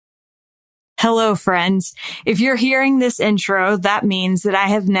Hello, friends. If you're hearing this intro, that means that I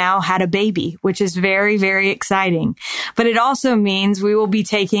have now had a baby, which is very, very exciting. But it also means we will be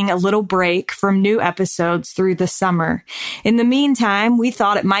taking a little break from new episodes through the summer. In the meantime, we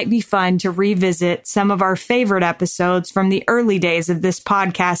thought it might be fun to revisit some of our favorite episodes from the early days of this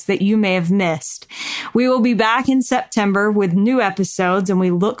podcast that you may have missed. We will be back in September with new episodes, and we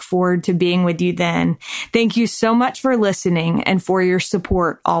look forward to being with you then. Thank you so much for listening and for your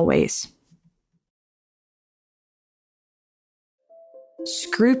support always.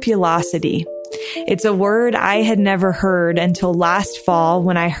 Scrupulosity. It's a word I had never heard until last fall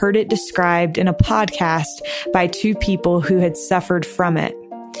when I heard it described in a podcast by two people who had suffered from it.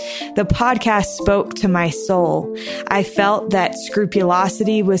 The podcast spoke to my soul. I felt that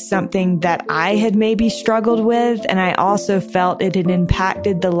scrupulosity was something that I had maybe struggled with, and I also felt it had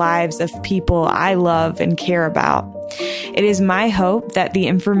impacted the lives of people I love and care about. It is my hope that the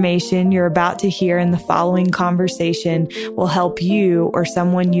information you're about to hear in the following conversation will help you or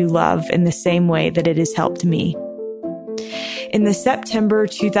someone you love in the same way that it has helped me. In the September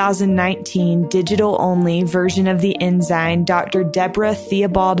 2019 digital-only version of the Ensign, Dr. Debra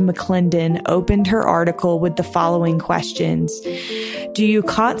Theobald McClendon opened her article with the following questions. Do you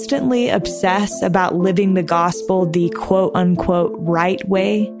constantly obsess about living the gospel the quote-unquote right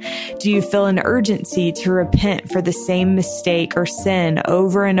way? Do you feel an urgency to repent for the same mistake or sin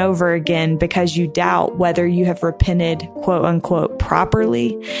over and over again because you doubt whether you have repented quote-unquote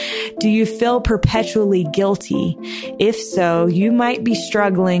properly? Do you feel perpetually guilty? If so, you might be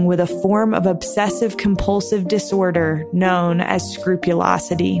struggling with a form of obsessive-compulsive disorder known as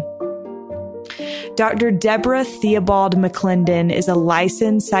scrupulosity. Dr. Debra Theobald McClendon is a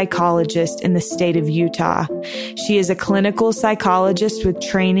licensed psychologist in the state of Utah. She is a clinical psychologist with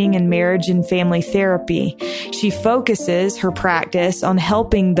training in marriage and family therapy. She focuses her practice on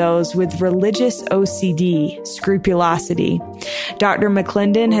helping those with religious OCD, scrupulosity. Dr.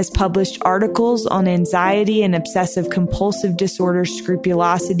 McClendon has published articles on anxiety and obsessive-compulsive disorder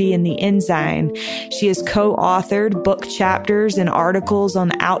scrupulosity in the Ensign. She has co-authored book chapters and articles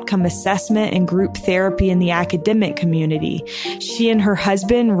on outcome assessment and group therapy in the academic community. She and her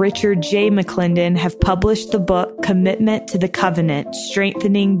husband, Richard J. McClendon, have published the book Commitment to the Covenant,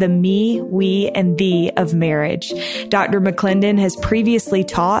 Strengthening the Me, We, and Thee of Marriage. Dr. McClendon has previously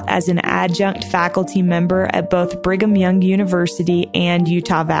taught as an adjunct faculty member at both Brigham Young University and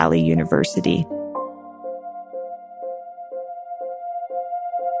Utah Valley University.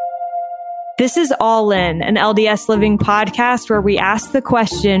 This is All In, an LDS Living podcast where we ask the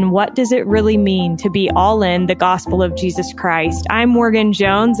question, what does it really mean to be all in the gospel of Jesus Christ? I'm Morgan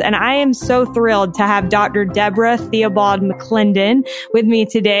Jones, and I am so thrilled to have Dr. Debra Theobald McClendon with me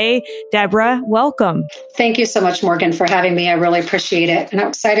today. Debra, welcome. Thank you so much, Morgan, for having me. I really appreciate it. And I'm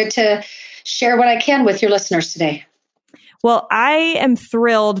excited to share what I can with your listeners today. Well, I am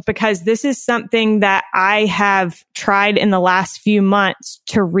thrilled because this is something that I have tried in the last few months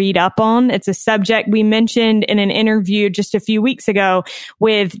to read up on. It's a subject we mentioned in an interview just a few weeks ago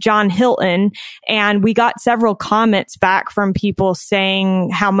with John Hilton, and we got several comments back from people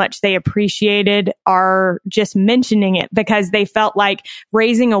saying how much they appreciated our just mentioning it because they felt like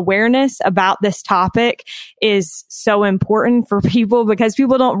raising awareness about this topic is so important for people because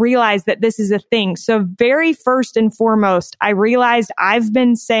people don't realize that this is a thing. So very first and foremost, I realized I've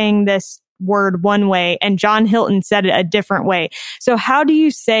been saying this word one way and John Hilton said it a different way. So how do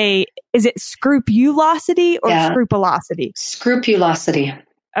you say, is it scrupulosity or scrupulosity? Scrupulosity.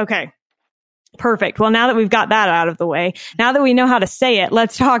 Okay. Perfect. Well, now that we've got that out of the way, now that we know how to say it,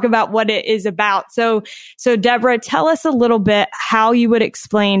 let's talk about what it is about. So Debra, tell us a little bit how you would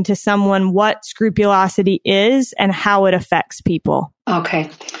explain to someone what scrupulosity is and how it affects people. Okay.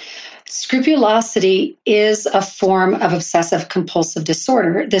 Scrupulosity is a form of obsessive-compulsive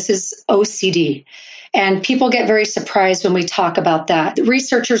disorder. This is OCD. And people get very surprised when we talk about that. The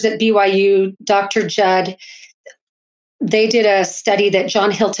researchers at BYU, Dr. Judd, they did a study that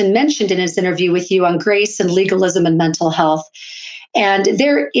John Hilton mentioned in his interview with you on grace and legalism and mental health. And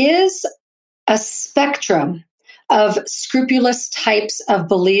there is a spectrum of scrupulous types of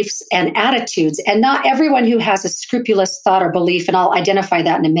beliefs and attitudes. And not everyone who has a scrupulous thought or belief, and I'll identify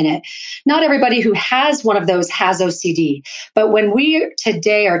that in a minute, not everybody who has one of those has OCD. But when we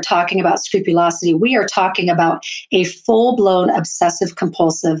today are talking about scrupulosity, we are talking about a full-blown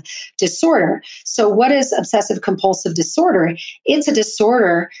obsessive-compulsive disorder. So what is obsessive-compulsive disorder? It's a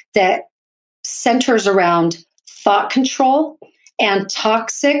disorder that centers around thought control and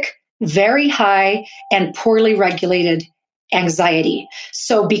toxic, very high and poorly regulated anxiety.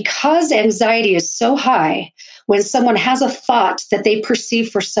 So because anxiety is so high, when someone has a thought that they perceive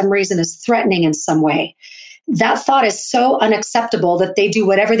for some reason as threatening in some way, that thought is so unacceptable that they do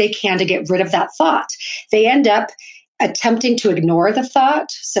whatever they can to get rid of that thought. They end up attempting to ignore the thought,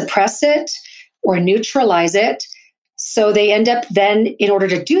 suppress it, or neutralize it. So they end up then, in order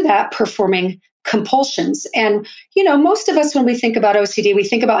to do that, performing compulsions. And, most of us, when we think about OCD, we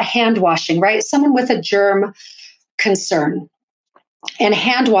think about hand washing, right? Someone with a germ concern. And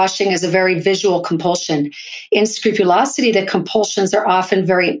hand washing is a very visual compulsion. In scrupulosity, the compulsions are often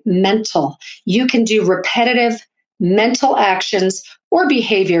very mental. You can do repetitive mental actions or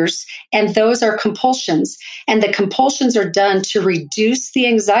behaviors, and those are compulsions. And the compulsions are done to reduce the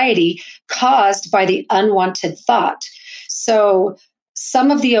anxiety caused by the unwanted thought. So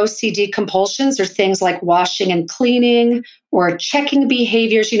some of the OCD compulsions are things like washing and cleaning or checking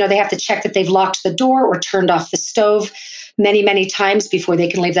behaviors. They have to check that they've locked the door or turned off the stove many, many times before they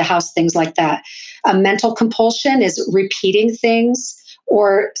can leave the house, things like that. A mental compulsion is repeating things,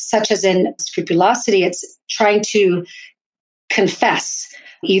 or such as in scrupulosity, it's trying to confess,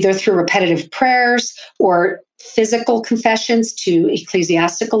 either through repetitive prayers or physical confessions to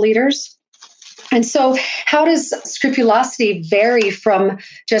ecclesiastical leaders. And so how does scrupulosity vary from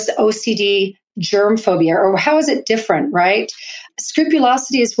just OCD germ phobia, or how is it different, right?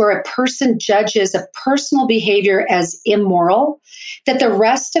 Scrupulosity is where a person judges a personal behavior as immoral that the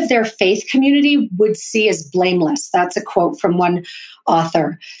rest of their faith community would see as blameless. That's a quote from one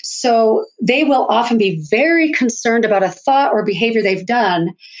author. So they will often be very concerned about a thought or behavior they've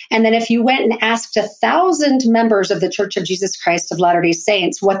done. And then if you went and asked 1,000 members of the Church of Jesus Christ of Latter-day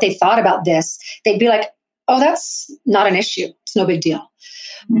Saints what they thought about this, they'd be like, oh, that's not an issue. It's no big deal.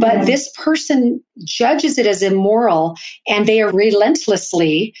 But this person judges it as immoral, and they are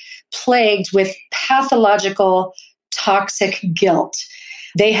relentlessly plagued with pathological, toxic guilt.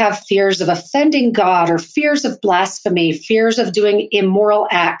 They have fears of offending God, or fears of blasphemy, fears of doing immoral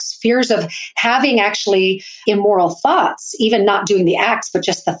acts, fears of having actually immoral thoughts, even not doing the acts, but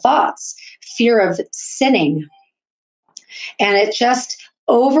just the thoughts, fear of sinning. And it just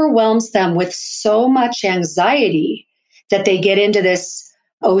overwhelms them with so much anxiety that they get into this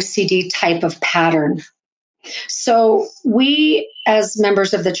OCD type of pattern. So we, as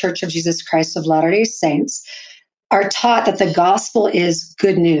members of the Church of Jesus Christ of Latter-day Saints, are taught that the gospel is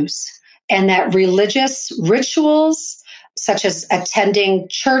good news, and that religious rituals, such as attending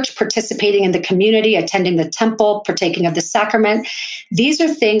church, participating in the community, attending the temple, partaking of the sacrament, these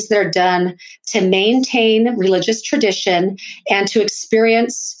are things that are done to maintain religious tradition and to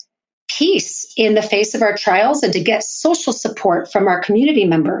experience peace in the face of our trials and to get social support from our community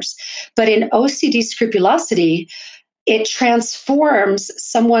members. But in OCD scrupulosity, it transforms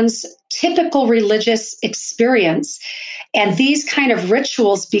someone's typical religious experience. And these kind of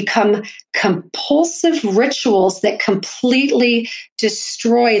rituals become compulsive rituals that completely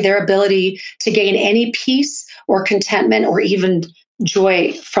destroy their ability to gain any peace or contentment or even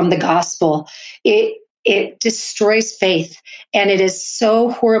joy from the gospel. It destroys faith, and it is so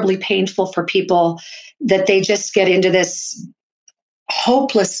horribly painful for people that they just get into this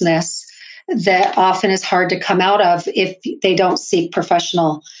hopelessness that often is hard to come out of if they don't seek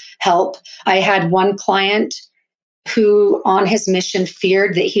professional help. I had one client who on his mission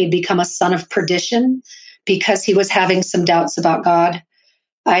feared that he had become a son of perdition because he was having some doubts about God.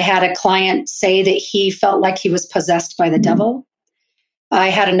 I had a client say that he felt like he was possessed by the devil. I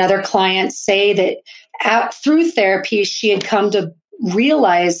had another client say that through therapy, she had come to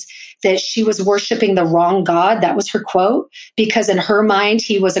realize that she was worshiping the wrong God. That was her quote, because in her mind,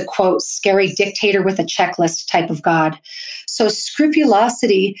 he was a, quote, scary dictator with a checklist type of God. So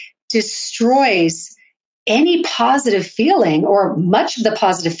scrupulosity destroys any positive feeling, or much of the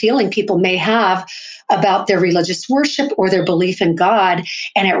positive feeling people may have about their religious worship or their belief in God,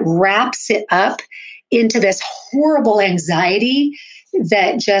 and it wraps it up into this horrible anxiety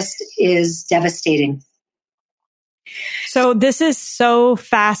that just is devastating. So this is so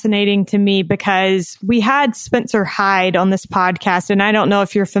fascinating to me because we had Spencer Hyde on this podcast, and I don't know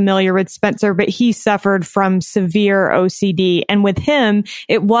if you're familiar with Spencer, but he suffered from severe OCD. And with him,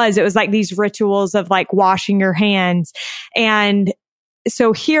 it was like these rituals of like washing your hands. And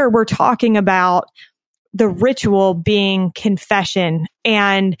so here we're talking about the ritual being confession,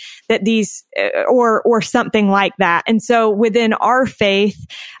 and that these, or something like that. And so within our faith,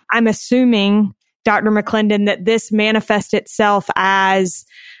 I'm assuming, Dr. McClendon, that this manifests itself as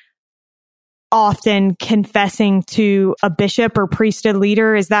often confessing to a bishop or priesthood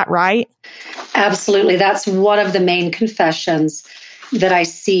leader. Is that right? Absolutely. That's one of the main confessions that I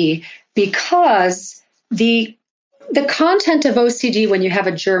see, because the The content of OCD when you have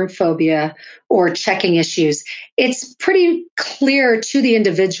a germ phobia or checking issues, it's pretty clear to the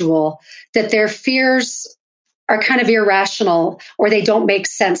individual that their fears are kind of irrational or they don't make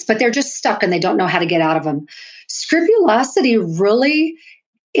sense, but they're just stuck and they don't know how to get out of them. Scrupulosity really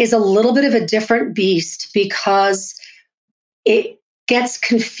is a little bit of a different beast because it gets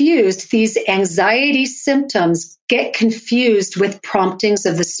confused. These anxiety symptoms get confused with promptings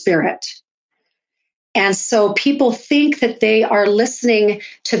of the spirit. And so people think that they are listening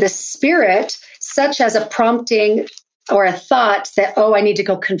to the spirit, such as a prompting or a thought that, oh, I need to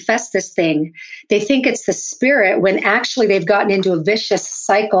go confess this thing. They think it's the spirit when actually they've gotten into a vicious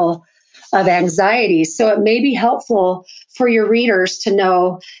cycle of anxiety. So it may be helpful for your readers to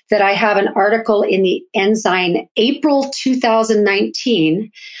know that I have an article in the Ensign, April 2019,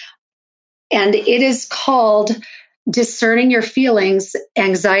 and it is called Discerning Your Feelings,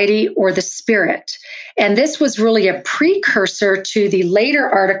 Anxiety, or the Spirit. And this was really a precursor to the later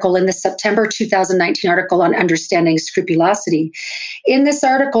article in the September 2019 article on understanding scrupulosity. In this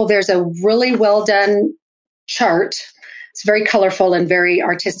article, there's a really well done chart. It's very colorful and very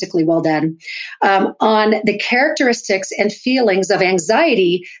artistically well done on the characteristics and feelings of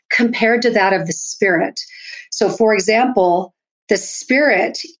anxiety compared to that of the spirit. So, for example, the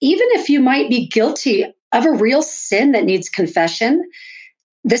spirit, even if you might be guilty of a real sin that needs confession,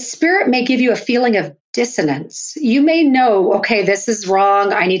 the spirit may give you a feeling of dissonance. You may know, okay, this is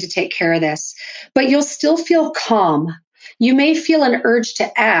wrong. I need to take care of this, but you'll still feel calm. You may feel an urge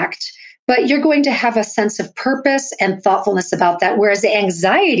to act, but you're going to have a sense of purpose and thoughtfulness about that. Whereas the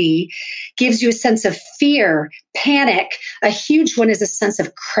anxiety gives you a sense of fear, panic. A huge one is a sense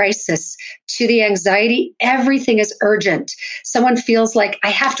of crisis. To the anxiety, everything is urgent. Someone feels like, I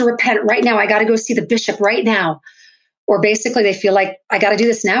have to repent right now. I got to go see the bishop right now. Or basically they feel like, I got to do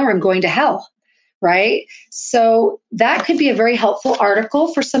this now or I'm going to hell, right? So that could be a very helpful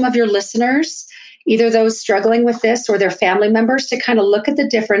article for some of your listeners, either those struggling with this or their family members, to kind of look at the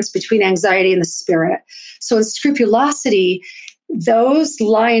difference between anxiety and the spirit. So in scrupulosity, those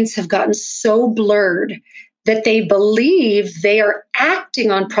lines have gotten so blurred that they believe they are acting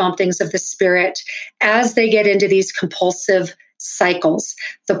on promptings of the spirit as they get into these compulsive cycles.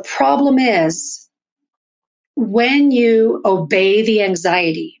 The problem is when you obey the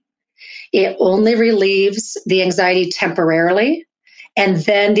anxiety, it only relieves the anxiety temporarily. And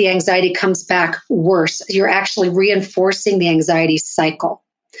then the anxiety comes back worse. You're actually reinforcing the anxiety cycle.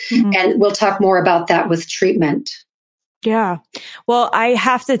 Mm-hmm. And we'll talk more about that with treatment. Yeah. Well, I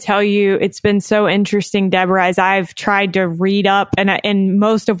have to tell you, it's been so interesting, Debra, as I've tried to read up and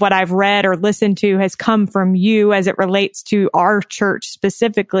most of what I've read or listened to has come from you as it relates to our church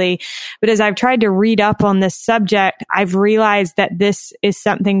specifically. But as I've tried to read up on this subject, I've realized that this is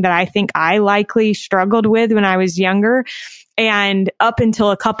something that I think I likely struggled with when I was younger. And up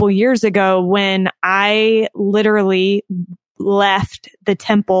until a couple years ago, when I literally left the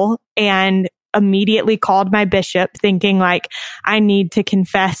temple and immediately called my bishop thinking like, I need to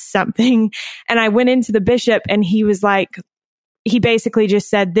confess something. And I went into the bishop and he was like, he basically just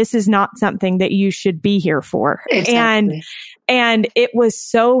said, this is not something that you should be here for. Exactly. And it was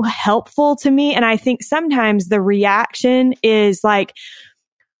so helpful to me. And I think sometimes the reaction is like,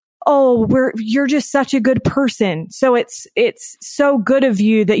 oh, you're just such a good person. So it's so good of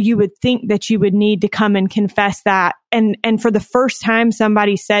you that you would think that you would need to come and confess that. And for the first time,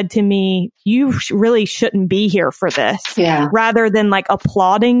 somebody said to me, you really shouldn't be here for this, rather than like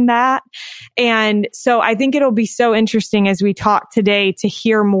applauding that. And so I think it'll be so interesting as we talk today to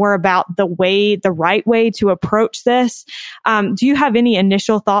hear more about the right way to approach this. Do you have any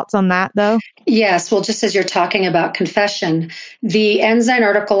initial thoughts on that though? Yes. Well, just as you're talking about confession, the Ensign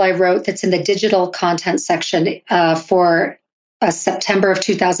article I wrote that's in the digital content section for September of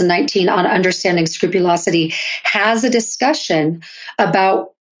 2019 on understanding scrupulosity has a discussion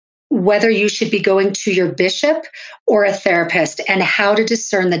about whether you should be going to your bishop or a therapist and how to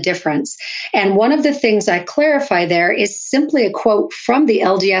discern the difference. And one of the things I clarify there is simply a quote from the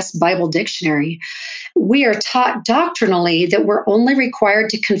LDS Bible Dictionary. We are taught doctrinally that we're only required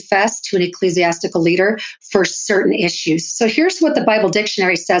to confess to an ecclesiastical leader for certain issues. So here's what the Bible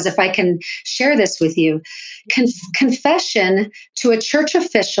Dictionary says, if I can share this with you. Confession to a church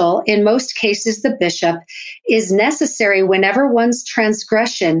official, in most cases the bishop, is necessary whenever one's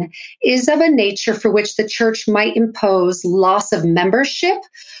transgression is of a nature for which the church might impose loss of membership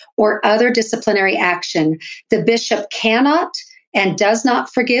or other disciplinary action. The bishop cannot, and does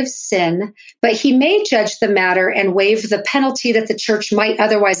not forgive sin, but he may judge the matter and waive the penalty that the church might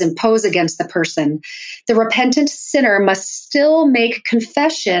otherwise impose against the person. The repentant sinner must still make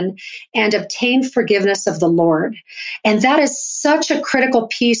confession and obtain forgiveness of the Lord. And that is such a critical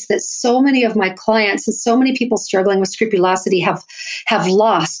piece that so many of my clients and so many people struggling with scrupulosity have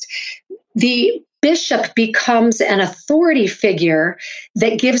lost. The bishop becomes an authority figure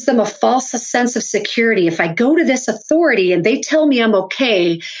that gives them a false sense of security. If I go to this authority and they tell me I'm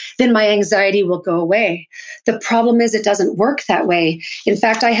okay, then my anxiety will go away. The problem is it doesn't work that way. In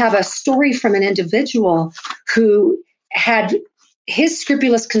fact, I have a story from an individual who had his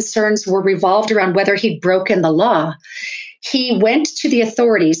scrupulous concerns were revolved around whether he'd broken the law. He went to the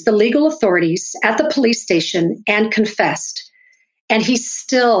authorities, the legal authorities at the police station, and confessed. And he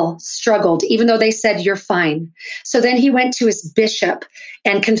still struggled, even though they said, you're fine. So then he went to his bishop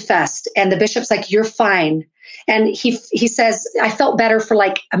and confessed. And the bishop's like, you're fine. And he says, I felt better for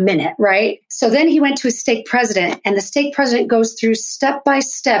like a minute, right? So then he went to his stake president, and the stake president goes through step by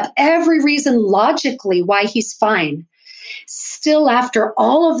step every reason logically why he's fine. Still, after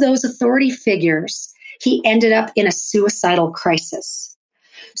all of those authority figures, he ended up in a suicidal crisis.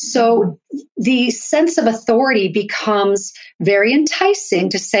 So the sense of authority becomes very enticing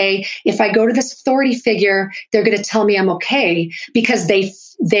to say, if I go to this authority figure, they're going to tell me I'm okay, because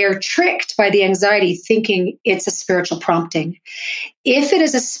they're tricked by the anxiety thinking it's a spiritual prompting. If it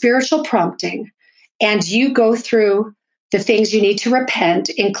is a spiritual prompting and you go through the things you need to repent,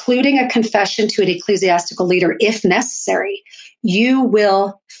 including a confession to an ecclesiastical leader if necessary, you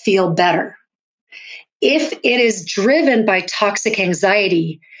will feel better. If it is driven by toxic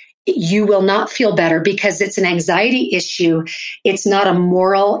anxiety, you will not feel better because it's an anxiety issue. It's not a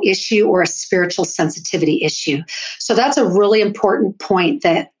moral issue or a spiritual sensitivity issue. So that's a really important point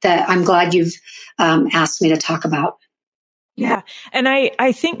that I'm glad you've asked me to talk about. Yeah. And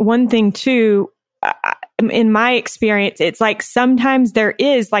I think one thing too, in my experience, it's like sometimes there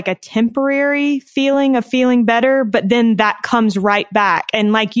is like a temporary feeling of feeling better, but then that comes right back.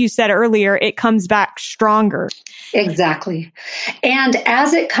 And like you said earlier, it comes back stronger. Exactly. And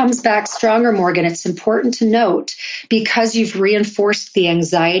as it comes back stronger, Morgan, it's important to note, because you've reinforced the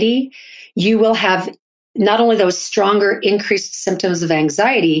anxiety, you will have not only those stronger increased symptoms of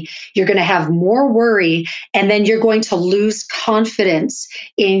anxiety, you're going to have more worry, and then you're going to lose confidence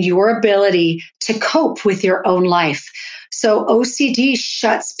in your ability to cope with your own life. So OCD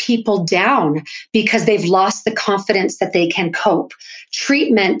shuts people down because they've lost the confidence that they can cope.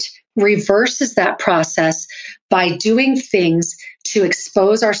 Treatment reverses that process by doing things to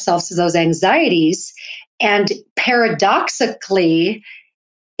expose ourselves to those anxieties. And paradoxically,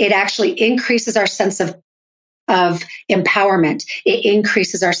 it actually increases our sense of empowerment. It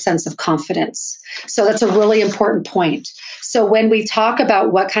increases our sense of confidence. So that's a really important point. So when we talk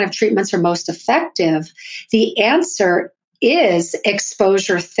about what kind of treatments are most effective, the answer is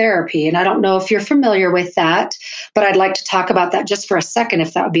exposure therapy. And I don't know if you're familiar with that, but I'd like to talk about that just for a second,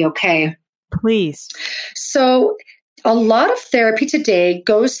 if that would be okay. Please. So a lot of therapy today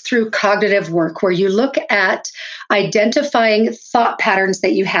goes through cognitive work, where you look at identifying thought patterns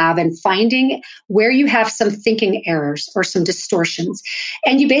that you have and finding where you have some thinking errors or some distortions.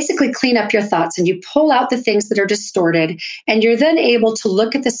 And you basically clean up your thoughts and you pull out the things that are distorted, and you're then able to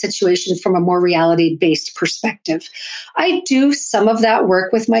look at the situation from a more reality-based perspective. I do some of that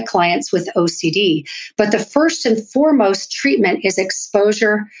work with my clients with OCD, but the first and foremost treatment is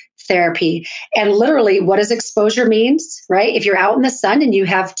exposure therapy. And literally, what does exposure means, right? If you're out in the sun and you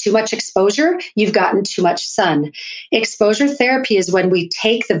have too much exposure, you've gotten too much sun. Exposure therapy is when we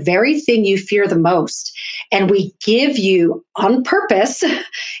take the very thing you fear the most and we give you, on purpose,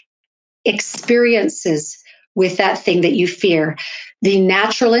 experiences with that thing that you fear. The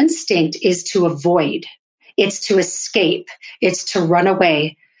natural instinct is to avoid. It's to escape. It's to run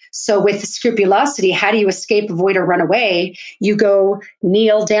away. So with scrupulosity, how do you escape, avoid, or run away? You go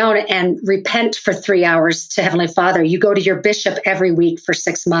kneel down and repent for 3 hours to Heavenly Father. You go to your bishop every week for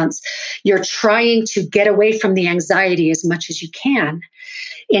 6 months. You're trying to get away from the anxiety as much as you can.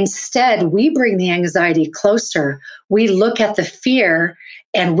 Instead, we bring the anxiety closer. We look at the fear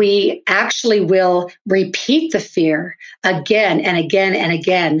and we actually will repeat the fear again and again and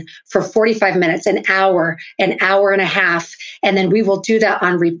again for 45 minutes, an hour and a half. And then we will do that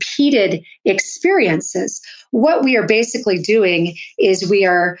on repeated experiences. What we are basically doing is we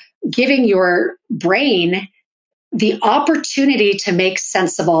are giving your brain the opportunity to make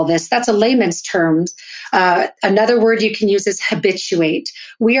sense of all this. That's a layman's term. Another word you can use is habituate.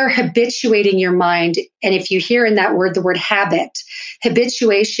 We are habituating your mind. And if you hear in that word, the word habit,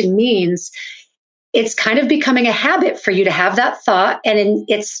 habituation means it's kind of becoming a habit for you to have that thought, and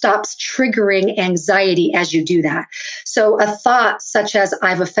it stops triggering anxiety as you do that. So a thought such as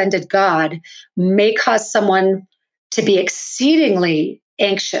I've offended God may cause someone to be exceedingly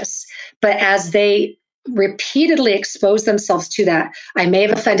anxious, but as they repeatedly expose themselves to that, I may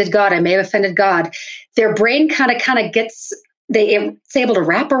have offended God, I may have offended God, their brain kind of gets, it's able to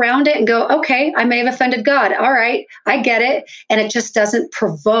wrap around it and go, okay, I may have offended God. All right, I get it. And it just doesn't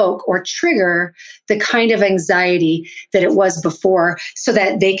provoke or trigger the kind of anxiety that it was before, so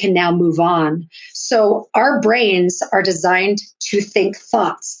that they can now move on. So our brains are designed to think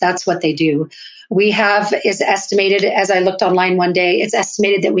thoughts. That's what they do. Is estimated, as I looked online one day, it's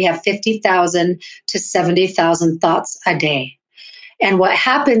estimated that we have 50,000 to 70,000 thoughts a day. And what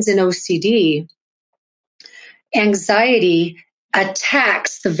happens in OCD, anxiety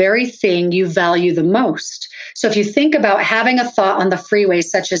attacks the very thing you value the most. So if you think about having a thought on the freeway,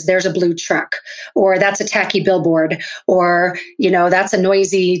 such as there's a blue truck, or that's a tacky billboard, or, that's a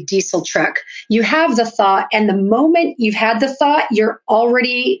noisy diesel truck, you have the thought. And the moment you've had the thought,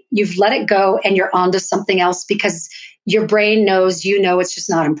 you've let it go and you're on to something else, because your brain knows, it's just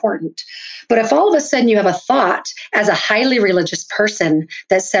not important. But if all of a sudden you have a thought as a highly religious person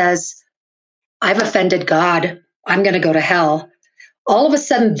that says, I've offended God, I'm going to go to hell, all of a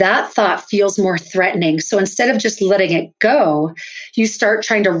sudden that thought feels more threatening. So instead of just letting it go, you start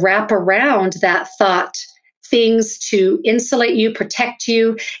trying to wrap around that thought things to insulate you, protect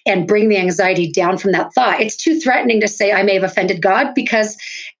you, and bring the anxiety down from that thought. It's too threatening to say I may have offended God, because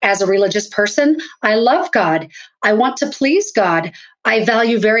as a religious person, I love God. I want to please God. I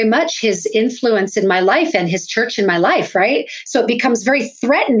value very much his influence in my life and his church in my life, right? So it becomes very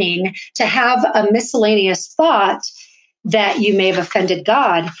threatening to have a miscellaneous thought that you may have offended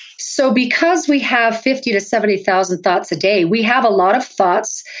God. So because we have 50 to 70,000 thoughts a day, we have a lot of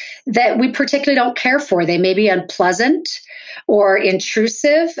thoughts that we particularly don't care for. They may be unpleasant or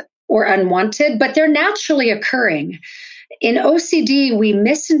intrusive or unwanted, but they're naturally occurring. In OCD, we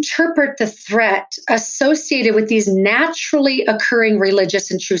misinterpret the threat associated with these naturally occurring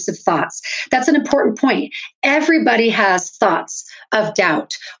religious intrusive thoughts. That's an important point. Everybody has thoughts of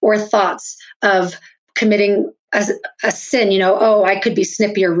doubt or thoughts of committing a sin, I could be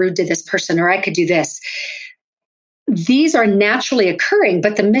snippy or rude to this person, or I could do this. These are naturally occurring,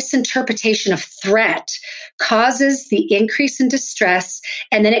 but the misinterpretation of threat causes the increase in distress,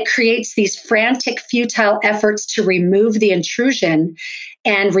 and then it creates these frantic, futile efforts to remove the intrusion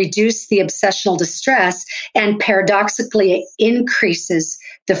and reduce the obsessional distress, and paradoxically, it increases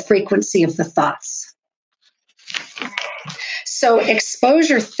the frequency of the thoughts. So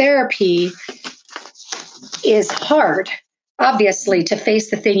exposure therapy is hard, obviously, to face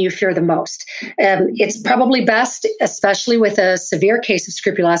the thing you fear the most. It's probably best, especially with a severe case of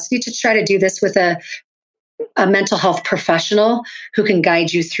scrupulosity, to try to do this with a mental health professional who can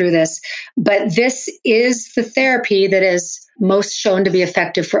guide you through this. But this is the therapy that is most shown to be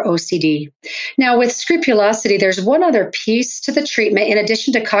effective for OCD. Now, with scrupulosity, there's one other piece to the treatment, in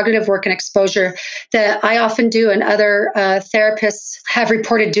addition to cognitive work and exposure, that I often do and other therapists have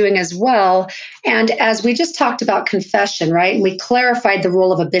reported doing as well. And as we just talked about confession, right? And we clarified the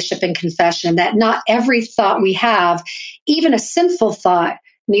role of a bishop in confession, that not every thought we have, even a sinful thought,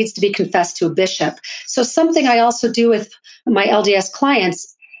 needs to be confessed to a bishop. So something I also do with my LDS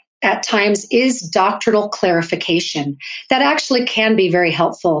clients at times is doctrinal clarification. That actually can be very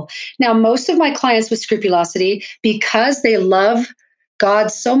helpful. Now, most of my clients with scrupulosity, because they love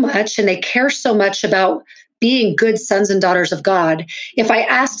God so much and they care so much about being good sons and daughters of God, if I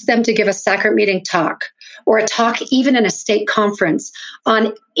asked them to give a sacrament meeting talk, or a talk even in a state conference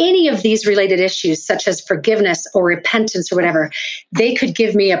on any of these related issues, such as forgiveness or repentance or whatever, they could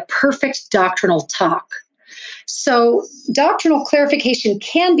give me a perfect doctrinal talk. So doctrinal clarification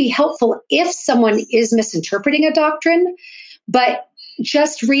can be helpful if someone is misinterpreting a doctrine, but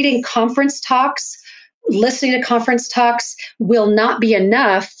just reading conference talks, listening to conference talks will not be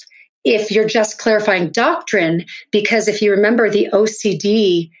enough if you're just clarifying doctrine, because if you remember the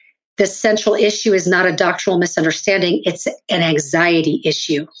OCD, the central issue is not a doctrinal misunderstanding, it's an anxiety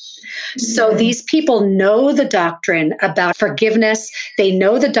issue. So these people know the doctrine about forgiveness, they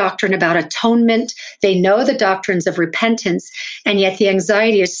know the doctrine about atonement, they know the doctrines of repentance, and yet the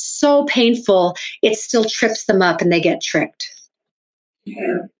anxiety is so painful, it still trips them up and they get tricked.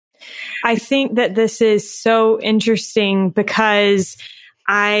 Yeah. I think that this is so interesting because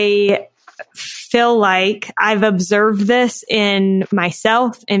I feel like I've observed this in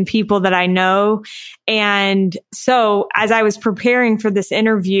myself and people that I know. And so as I was preparing for this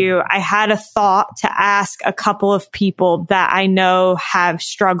interview, I had a thought to ask a couple of people that I know have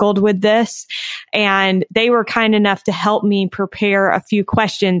struggled with this. And they were kind enough to help me prepare a few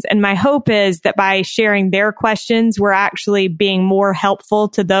questions. And my hope is that by sharing their questions, we're actually being more helpful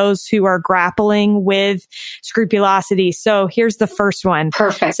to those who are grappling with scrupulosity. So here's the first one.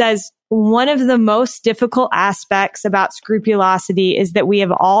 Perfect. It says, one of the most difficult aspects about scrupulosity is that we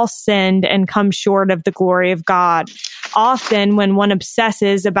have all sinned and come short of the glory of God. Often when one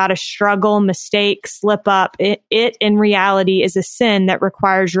obsesses about a struggle, mistake, slip up, it in reality is a sin that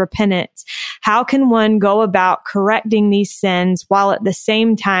requires repentance. How can one go about correcting these sins while at the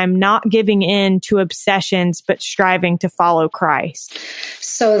same time not giving in to obsessions, but striving to follow Christ?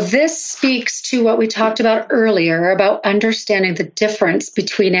 So this speaks to what we talked about earlier about understanding the difference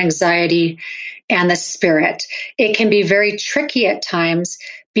between anxiety and the spirit. It can be very tricky at times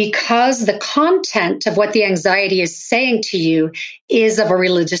because the content of what the anxiety is saying to you is of a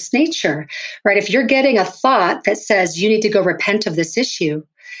religious nature, right? If you're getting a thought that says you need to go repent of this issue,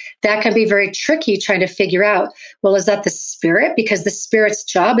 that can be very tricky trying to figure out, well, is that the spirit? Because the spirit's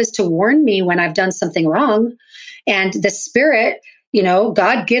job is to warn me when I've done something wrong. And the spirit,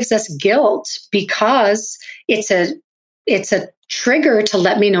 God gives us guilt because it's a trigger to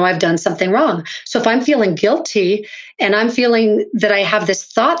let me know I've done something wrong. So if I'm feeling guilty and I'm feeling that I have this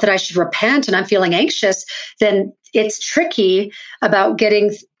thought that I should repent and I'm feeling anxious, then it's tricky about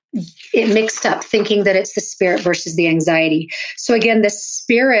getting it mixed up, thinking that it's the spirit versus the anxiety. So again, the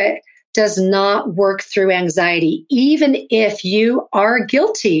spirit does not work through anxiety, even if you are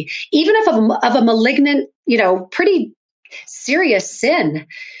guilty, even if of a malignant, pretty serious sin.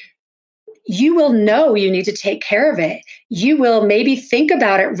 You will know you need to take care of it. You will maybe think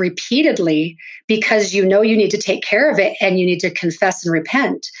about it repeatedly because you know you need to take care of it and you need to confess and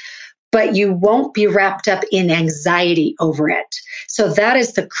repent, but you won't be wrapped up in anxiety over it. So that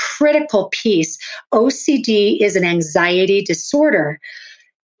is the critical piece. OCD is an anxiety disorder.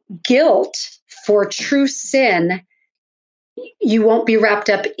 Guilt for true sin, you won't be wrapped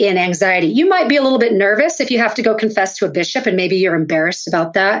up in anxiety. You might be a little bit nervous if you have to go confess to a bishop and maybe you're embarrassed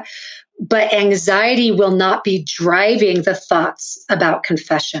about that. But anxiety will not be driving the thoughts about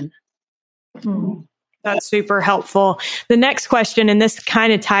confession. That's super helpful. The next question, and this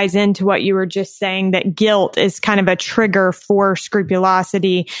kind of ties into what you were just saying, that guilt is kind of a trigger for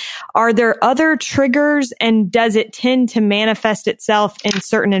scrupulosity. Are there other triggers, and does it tend to manifest itself in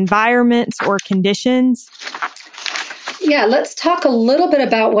certain environments or conditions? Yeah, let's talk a little bit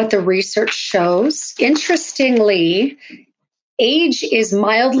about what the research shows. Interestingly, age is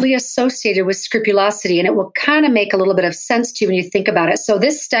mildly associated with scrupulosity, and it will kind of make a little bit of sense to you when you think about it. So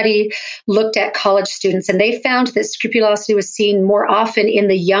this study looked at college students, and they found that scrupulosity was seen more often in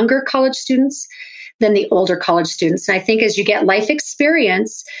the younger college students than the older college students. And I think as you get life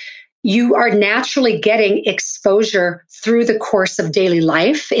experience, you are naturally getting exposure through the course of daily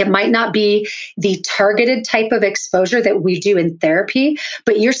life. It might not be the targeted type of exposure that we do in therapy,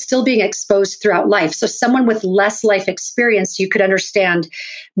 but you're still being exposed throughout life. So someone with less life experience, you could understand,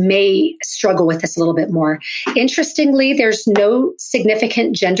 may struggle with this a little bit more. Interestingly, there's no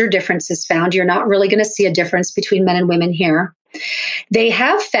significant gender differences found. You're not really going to see a difference between men and women here. They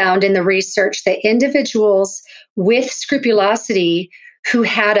have found in the research that individuals with scrupulosity who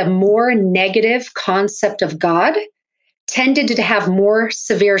had a more negative concept of God tended to have more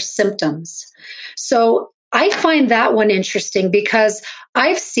severe symptoms. So I find that one interesting because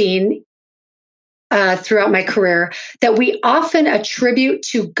I've seen throughout my career that we often attribute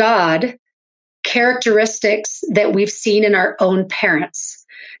to God characteristics that we've seen in our own parents.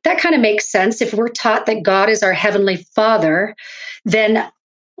 That kind of makes sense. If we're taught that God is our heavenly Father, then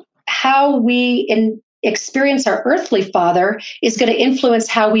how we experience our earthly father is going to influence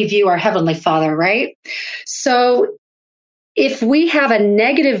how we view our heavenly Father, right? So if we have a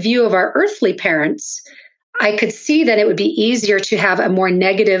negative view of our earthly parents, I could see that it would be easier to have a more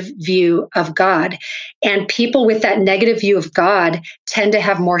negative view of God. And people with that negative view of God tend to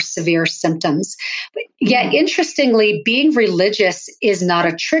have more severe symptoms. But yet, interestingly, being religious is not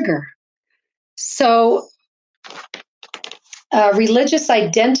a trigger. So religious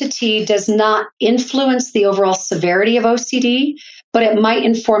identity does not influence the overall severity of OCD, but it might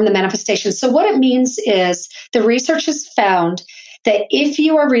inform the manifestation. So what it means is the research has found that if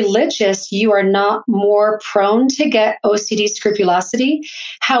you are religious, you are not more prone to get OCD scrupulosity.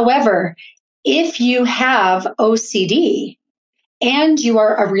 However, if you have OCD and you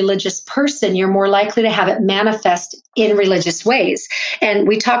are a religious person, you're more likely to have it manifest in religious ways. And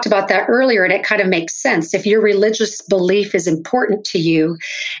we talked about that earlier, and it kind of makes sense. If your religious belief is important to you,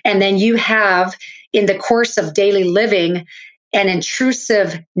 and then you have, in the course of daily living, an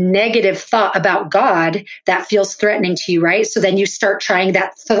intrusive negative thought about God that feels threatening to you, right? So then you start trying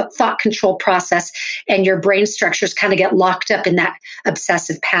that thought control process, and your brain structures kind of get locked up in that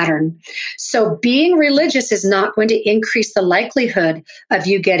obsessive pattern. So being religious is not going to increase the likelihood of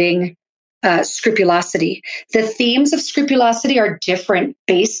you getting scrupulosity. The themes of scrupulosity are different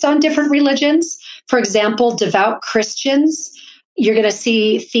based on different religions. For example, devout Christians, you're going to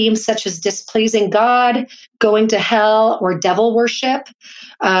see themes such as displeasing God, going to hell, or devil worship.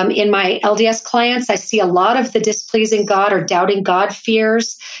 In my LDS clients, I see a lot of the displeasing God or doubting God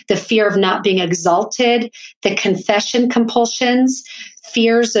fears, the fear of not being exalted, the confession compulsions,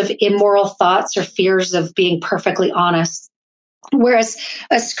 fears of immoral thoughts, or fears of being perfectly honest. Whereas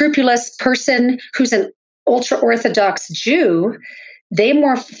a scrupulous person who's an ultra-Orthodox Jew, they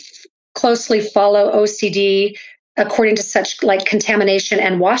more closely follow OCD according to such like contamination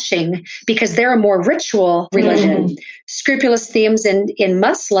and washing, because they're a more ritual religion. Scrupulous themes in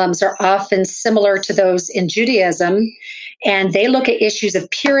Muslims are often similar to those in Judaism, and they look at issues of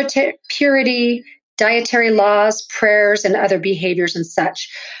purity, dietary laws, prayers, and other behaviors and such.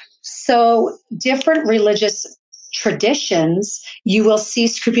 So different religious traditions, you will see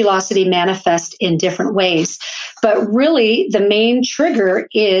scrupulosity manifest in different ways. But really, the main trigger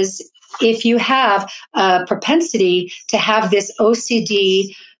is if you have a propensity to have this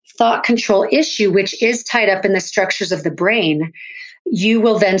OCD thought control issue, which is tied up in the structures of the brain, you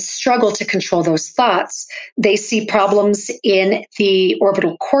will then struggle to control those thoughts. They see problems in the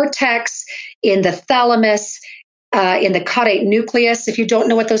orbital cortex, in the thalamus, in the caudate nucleus. If you don't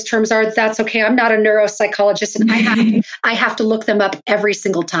know what those terms are, that's okay. I'm not a neuropsychologist, and I have to look them up every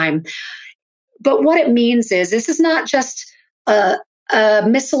single time. But what it means is this is not just a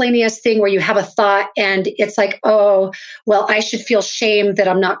miscellaneous thing where you have a thought and it's like, oh, well, I should feel shame that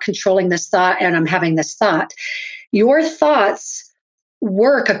I'm not controlling this thought and I'm having this thought. Your thoughts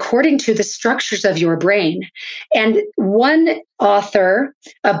work according to the structures of your brain. And one author,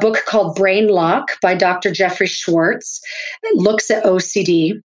 a book called Brain Lock by Dr. Jeffrey Schwartz, looks at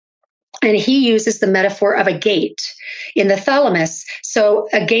OCD. And he uses the metaphor of a gate in the thalamus. So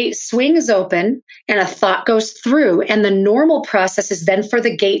a gate swings open and a thought goes through, and the normal process is then for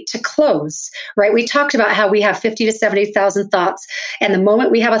the gate to close, right? We talked about how we have 50 to 70,000 thoughts, and the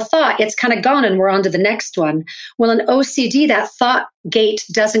moment we have a thought, it's kind of gone and we're on to the next one. Well, in OCD, that thought gate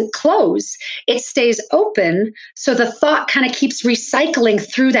doesn't close. It stays open. So the thought kind of keeps recycling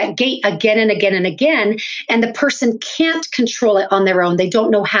through that gate again and again and again. And the person can't control it on their own. They don't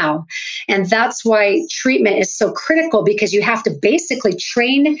know how. And that's why treatment is so critical, because you have to basically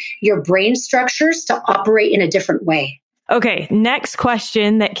train your brain structures to operate in a different way. Okay, next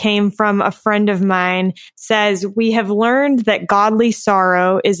question that came from a friend of mine says, we have learned that godly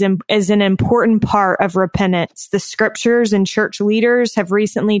sorrow is an important part of repentance. The scriptures and church leaders have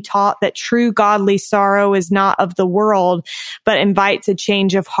recently taught that true godly sorrow is not of the world, but invites a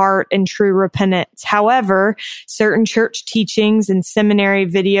change of heart and true repentance. However, certain church teachings and seminary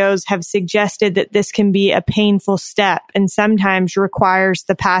videos have suggested that this can be a painful step and sometimes requires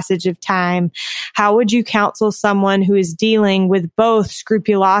the passage of time. How would you counsel someone who is dealing with both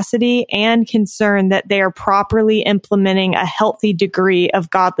scrupulosity and concern that they are properly implementing a healthy degree of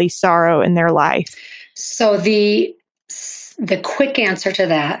godly sorrow in their life? So the quick answer to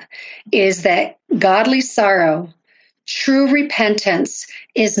that is that godly sorrow, true repentance,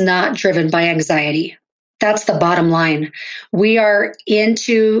 is not driven by anxiety. That's the bottom line. We are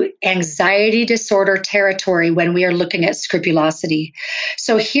into anxiety disorder territory when we are looking at scrupulosity.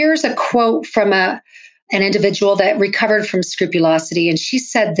 So here's a quote from an individual that recovered from scrupulosity. And she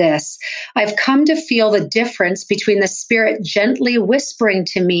said this: I've come to feel the difference between the Spirit gently whispering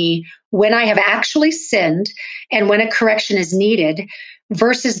to me when I have actually sinned and when a correction is needed,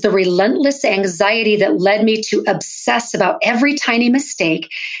 versus the relentless anxiety that led me to obsess about every tiny mistake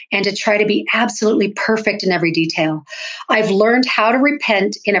and to try to be absolutely perfect in every detail. I've learned how to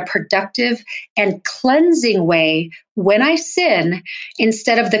repent in a productive and cleansing way when I sin,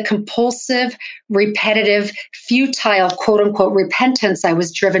 instead of the compulsive, repetitive, futile, quote unquote, repentance I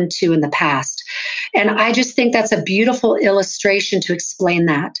was driven to in the past. And I just think that's a beautiful illustration to explain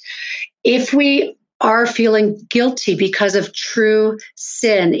that. If we are feeling guilty because of true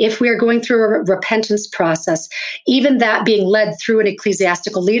sin, if we are going through a repentance process, even that being led through an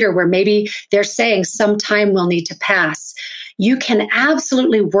ecclesiastical leader where maybe they're saying some time will need to pass, you can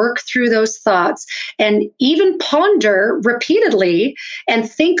absolutely work through those thoughts and even ponder repeatedly and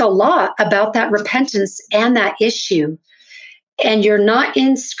think a lot about that repentance and that issue. And you're not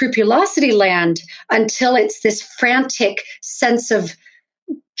in scrupulosity land until it's this frantic sense of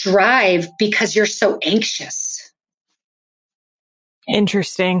drive because you're so anxious.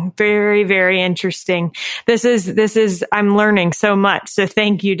 Interesting. Very, very interesting. I'm learning so much. So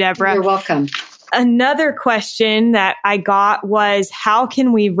thank you, Debra. You're welcome. Another question that I got was, how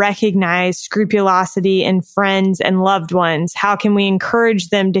can we recognize scrupulosity in friends and loved ones? How can we encourage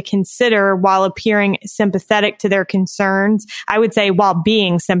them to consider, while appearing sympathetic to their concerns, I would say while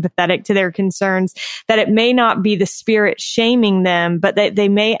being sympathetic to their concerns, that it may not be the spirit shaming them, but that they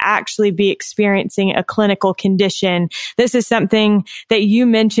may actually be experiencing a clinical condition? This is something that you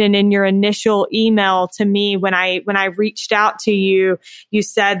mentioned in your initial email to me when I reached out to you. You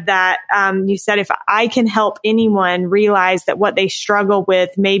said that, if I can help anyone realize that what they struggle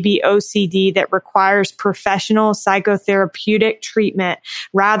with may be OCD that requires professional psychotherapeutic treatment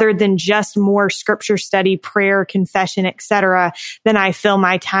rather than just more scripture study, prayer, confession, etc., then I feel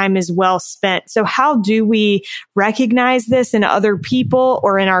my time is well spent. So how do we recognize this in other people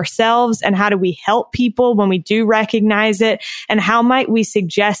or in ourselves? And how do we help people when we do recognize it? And how might we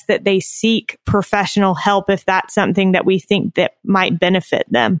suggest that they seek professional help if that's something that we think that might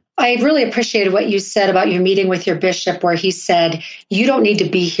benefit them? I really appreciated what you said about your meeting with your bishop, where he said, you don't need to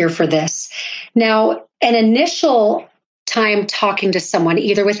be here for this. Now, an initial time talking to someone,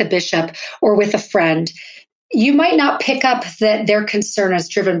 either with a bishop or with a friend, you might not pick up that their concern is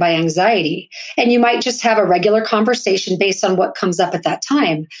driven by anxiety. And you might just have a regular conversation based on what comes up at that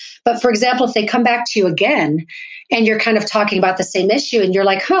time. But for example, if they come back to you again and you're kind of talking about the same issue and you're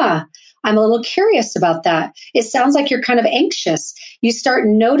like, I'm a little curious about that. It sounds like you're kind of anxious. You start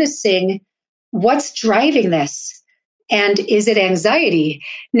noticing what's driving this. And is it anxiety?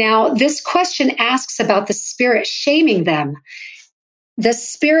 Now, this question asks about the spirit shaming them. The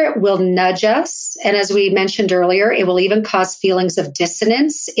spirit will nudge us. And as we mentioned earlier, it will even cause feelings of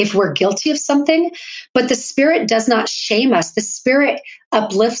dissonance if we're guilty of something. But the spirit does not shame us. The spirit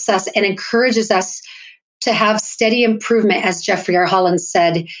uplifts us and encourages us to have steady improvement, as Jeffrey R. Holland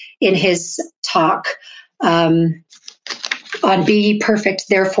said in his talk on Be Ye Perfect,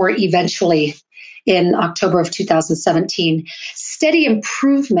 Therefore Eventually in October of 2017. Steady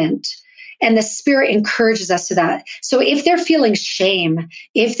improvement. And the Spirit encourages us to that. So if they're feeling shame,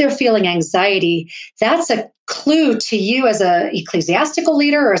 if they're feeling anxiety, that's a clue to you as an ecclesiastical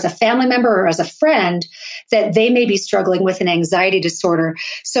leader or as a family member or as a friend that they may be struggling with an anxiety disorder.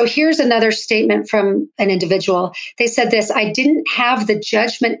 So here's another statement from an individual. They said this: I didn't have the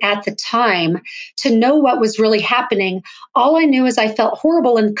judgment at the time to know what was really happening. All I knew is I felt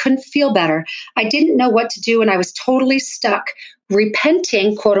horrible and couldn't feel better. I didn't know what to do and I was totally stuck.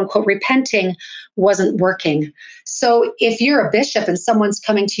 Repenting, quote unquote, repenting wasn't working. So if you're a bishop and someone's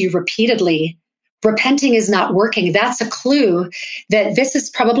coming to you repeatedly, repenting is not working, that's a clue that this is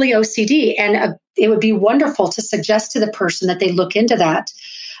probably OCD. And it would be wonderful to suggest to the person that they look into that.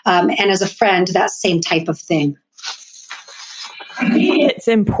 And as a friend, that same type of thing. I think it's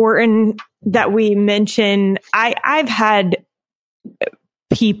important that we mention, I've had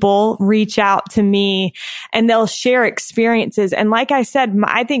people reach out to me and they'll share experiences. And like I said,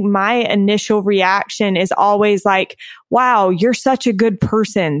 I think my initial reaction is always like, wow, you're such a good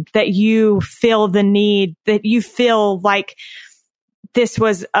person that you feel the need, that you feel like this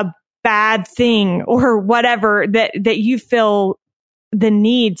was a bad thing or whatever, that you feel the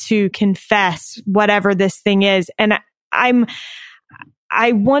need to confess whatever this thing is. And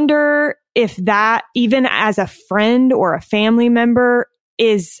I wonder if that, even as a friend or a family member,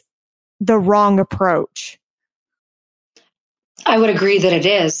 is the wrong approach. I would agree that it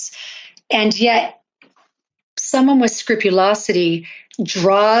is. And yet, someone with scrupulosity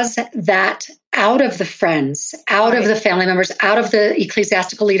draws that out of the friends, out of the family members, out of the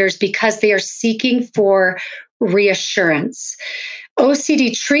ecclesiastical leaders, because they are seeking for reassurance.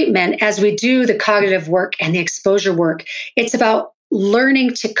 OCD treatment, as we do the cognitive work and the exposure work, it's about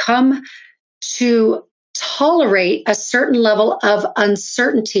learning to come to tolerate a certain level of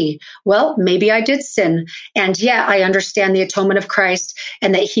uncertainty. Well, maybe I did sin, and yeah, I understand the atonement of Christ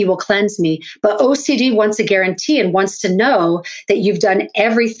and that he will cleanse me. But OCD wants a guarantee and wants to know that you've done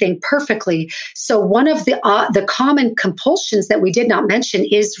everything perfectly. So one of the common compulsions that we did not mention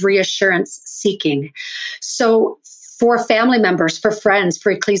is reassurance seeking. So for family members, for friends,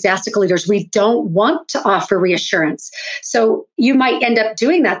 for ecclesiastical leaders, we don't want to offer reassurance. So you might end up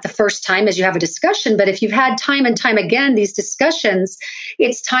doing that the first time as you have a discussion. But if you've had time and time again these discussions,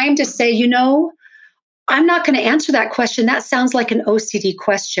 it's time to say, I'm not going to answer that question. That sounds like an OCD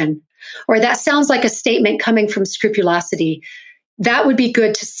question, or that sounds like a statement coming from scrupulosity. That would be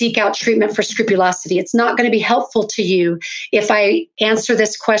good to seek out treatment for scrupulosity. It's not going to be helpful to you if I answer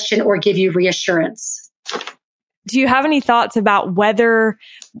this question or give you reassurance. Do you have any thoughts about whether,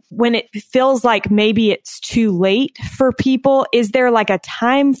 when it feels like maybe it's too late for people, is there like a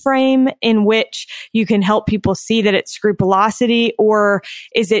time frame in which you can help people see that it's scrupulosity? Or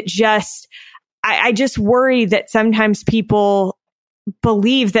is it just, I just worry that sometimes people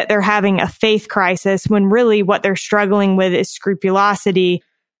believe that they're having a faith crisis when really what they're struggling with is scrupulosity.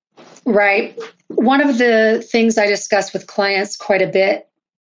 Right. One of the things I discuss with clients quite a bit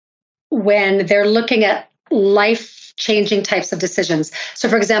when they're looking at life-changing types of decisions. So,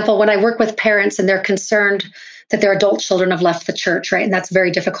 for example, when I work with parents and they're concerned that their adult children have left the church, right, and that's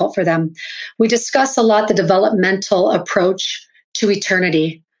very difficult for them, we discuss a lot the developmental approach to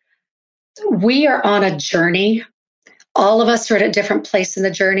eternity. We are on a journey. All of us are at a different place in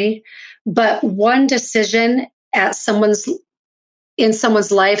the journey, but one decision in someone's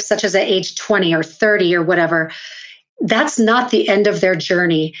life, such as at age 20 or 30 or whatever, that's not the end of their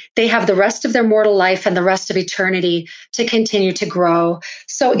journey. They have the rest of their mortal life and the rest of eternity to continue to grow.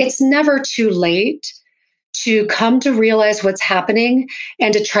 So it's never too late to come to realize what's happening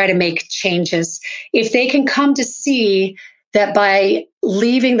and to try to make changes. If they can come to see that by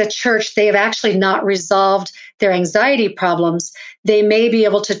leaving the church, they have actually not resolved their anxiety problems, they may be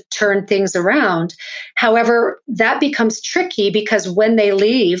able to turn things around. However, that becomes tricky because when they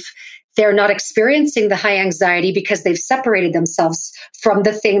leave, they're not experiencing the high anxiety because they've separated themselves from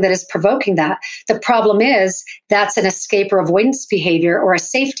the thing that is provoking that. The problem is that's an escape or avoidance behavior or a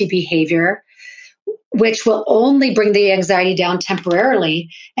safety behavior, which will only bring the anxiety down temporarily,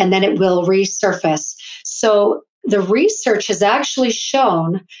 and then it will resurface. So the research has actually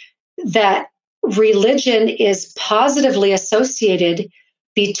shown that religion is positively associated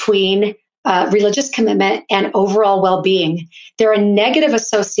between religious commitment and overall well-being. There are negative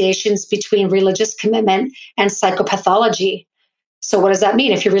associations between religious commitment and psychopathology. So what does that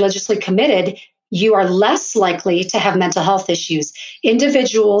mean? If you're religiously committed, you are less likely to have mental health issues.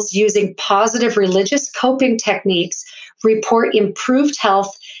 Individuals using positive religious coping techniques report improved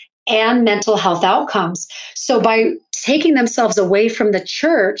health and mental health outcomes. So by taking themselves away from the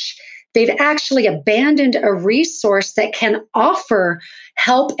church, they've actually abandoned a resource that can offer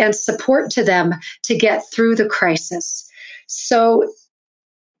help and support to them to get through the crisis. So,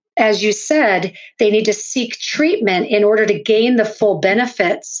 as you said, they need to seek treatment in order to gain the full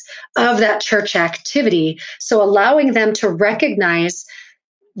benefits of that church activity. So, allowing them to recognize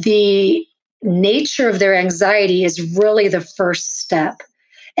the nature of their anxiety is really the first step.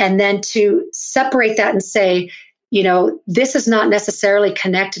 And then to separate that and say, this is not necessarily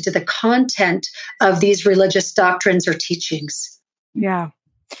connected to the content of these religious doctrines or teachings. Yeah.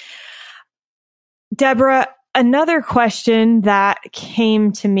 Debra, another question that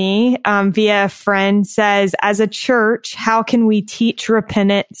came to me via a friend says, as a church, how can we teach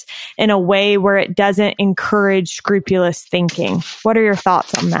repentance in a way where it doesn't encourage scrupulous thinking? What are your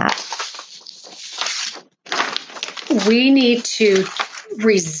thoughts on that? We need to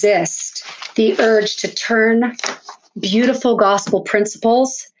resist the urge to turn beautiful gospel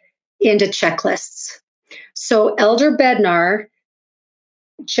principles into checklists. So Elder Bednar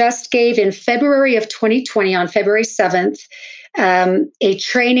just gave in February of 2020, on February 7th, a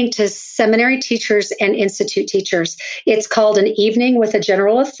training to seminary teachers and institute teachers. It's called An Evening with a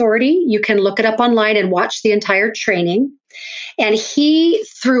General Authority. You can look it up online and watch the entire training. And he,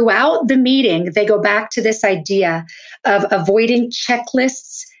 throughout the meeting, they go back to this idea of avoiding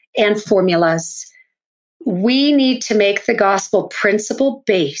checklists and formulas. We need to make the gospel principle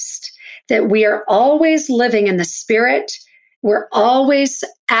based, that we are always living in the Spirit. We're always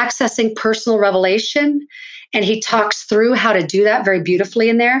accessing personal revelation. And he talks through how to do that very beautifully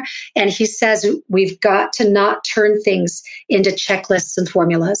in there. And he says we've got to not turn things into checklists and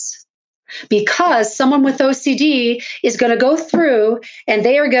formulas. Because someone with OCD is going to go through and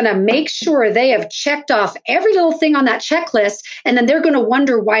they are going to make sure they have checked off every little thing on that checklist. And then they're going to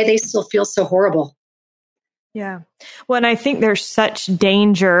wonder why they still feel so horrible. Yeah. Well, and I think there's such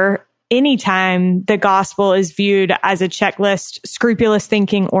danger anytime the gospel is viewed as a checklist, scrupulous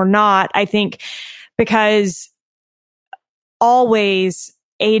thinking or not. I think because always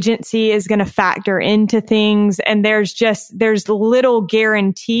agency is going to factor into things, and there's little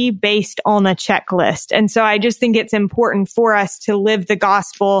guarantee based on a checklist. And so I just think it's important for us to live the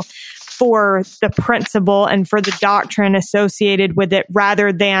gospel for the principle and for the doctrine associated with it,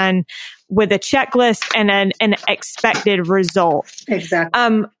 rather than with a checklist and an expected result.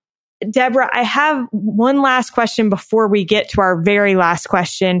 Exactly. Debra, I have one last question before we get to our very last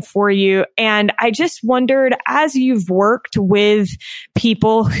question for you. And I just wondered, as you've worked with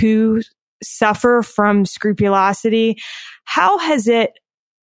people who suffer from scrupulosity, how has it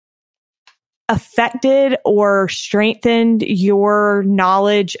affected or strengthened your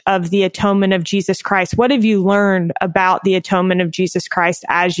knowledge of the atonement of Jesus Christ? What have you learned about the atonement of Jesus Christ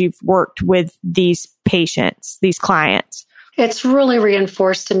as you've worked with these patients, these clients? It's really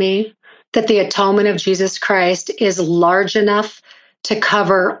reinforced to me that the atonement of Jesus Christ is large enough to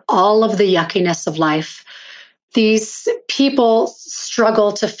cover all of the yuckiness of life. These people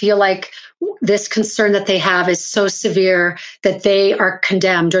struggle to feel like this concern that they have is so severe that they are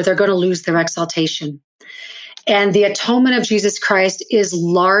condemned or they're going to lose their exaltation. And the atonement of Jesus Christ is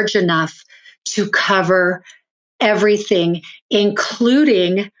large enough to cover everything,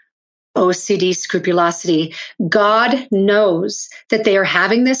 including OCD, scrupulosity. God knows that they are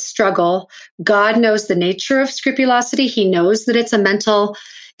having this struggle. God knows the nature of scrupulosity. He knows that it's a mental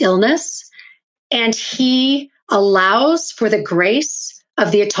illness, and He allows for the grace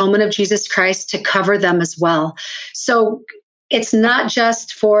of the atonement of Jesus Christ to cover them as well. So it's not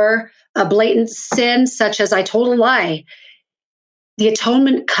just for a blatant sin such as I told a lie. The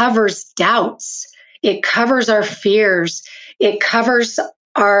atonement covers doubts. It covers our fears. It covers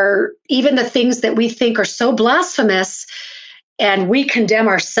even the things that we think are so blasphemous, and we condemn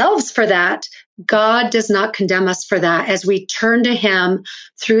ourselves for that. God does not condemn us for that. As we turn to Him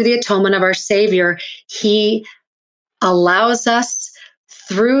through the atonement of our Savior, He allows us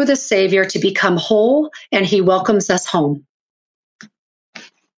through the Savior to become whole, and He welcomes us home.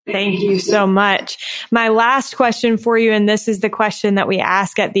 Thank you so much. My last question for you, and this is the question that we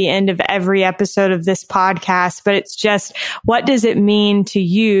ask at the end of every episode of this podcast, but it's just, what does it mean to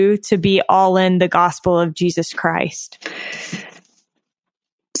you to be all in the gospel of Jesus Christ?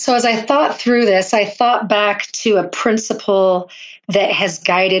 So as I thought through this, I thought back to a principle that has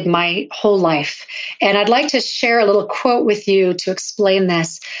guided my whole life. And I'd like to share a little quote with you to explain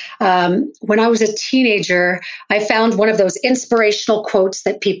this. When I was a teenager, I found one of those inspirational quotes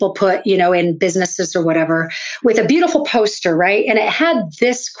that people put, in businesses or whatever, with a beautiful poster, right? And it had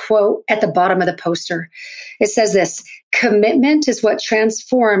this quote at the bottom of the poster. It says this: "Commitment is what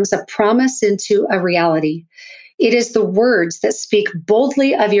transforms a promise into a reality. It is the words that speak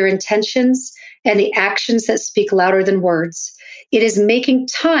boldly of your intentions and the actions that speak louder than words. It is making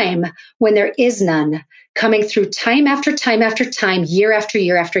time when there is none, coming through time after time after time, year after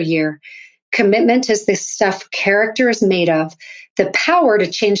year after year. Commitment is the stuff character is made of, the power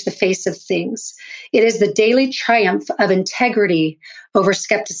to change the face of things. It is the daily triumph of integrity over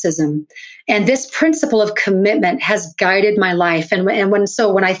skepticism. And this principle of commitment has guided my life. And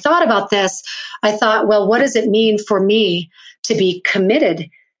when I thought about this, I thought, well, what does it mean for me to be committed,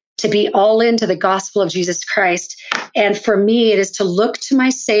 to be all into the gospel of Jesus Christ? And for me, it is to look to my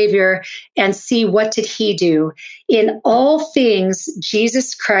Savior and see, what did He do? In all things,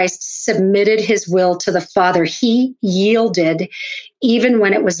 Jesus Christ submitted His will to the Father. He yielded, even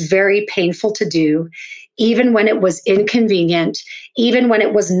when it was very painful to do, even when it was inconvenient, even when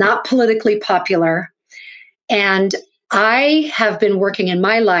it was not politically popular. And I have been working in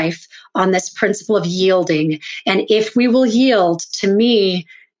my life on this principle of yielding. And if we will yield, to me,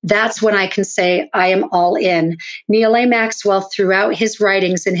 that's when I can say I am all in. Neal A. Maxwell, throughout his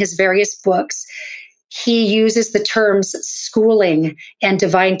writings in his various books, he uses the terms schooling and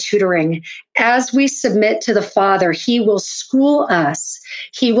divine tutoring. As we submit to the Father, He will school us.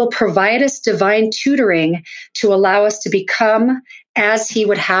 He will provide us divine tutoring to allow us to become as He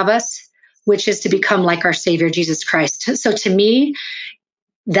would have us, which is to become like our Savior, Jesus Christ. So to me,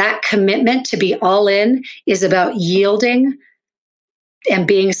 that commitment to be all in is about yielding and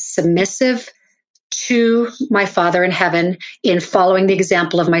being submissive to my Father in heaven in following the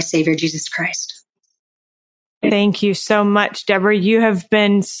example of my Savior, Jesus Christ. Thank you so much, Debra. You have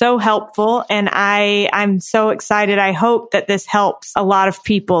been so helpful, and I'm so excited. I hope that this helps a lot of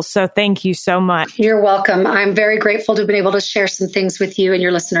people. So thank you so much. You're welcome. I'm very grateful to have been able to share some things with you and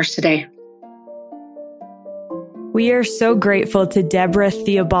your listeners today. We are so grateful to Debra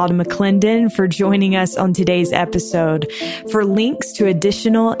Theobald McClendon for joining us on today's episode. For links to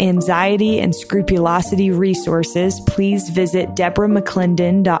additional anxiety and scrupulosity resources, please visit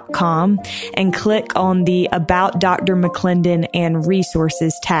DebraMcClendon.com and click on the About Dr. McClendon and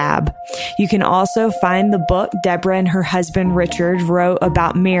Resources tab. You can also find the book Debra and her husband Richard wrote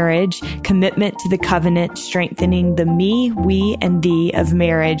about marriage, Commitment to the Covenant, Strengthening the Me, We, and Thee of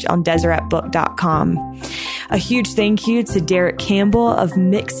Marriage on DeseretBook.com. A huge huge thank you to Derek Campbell of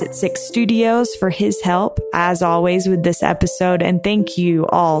Mix at Six Studios for his help, as always, with this episode. And thank you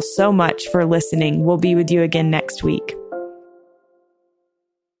all so much for listening. We'll be with you again next week.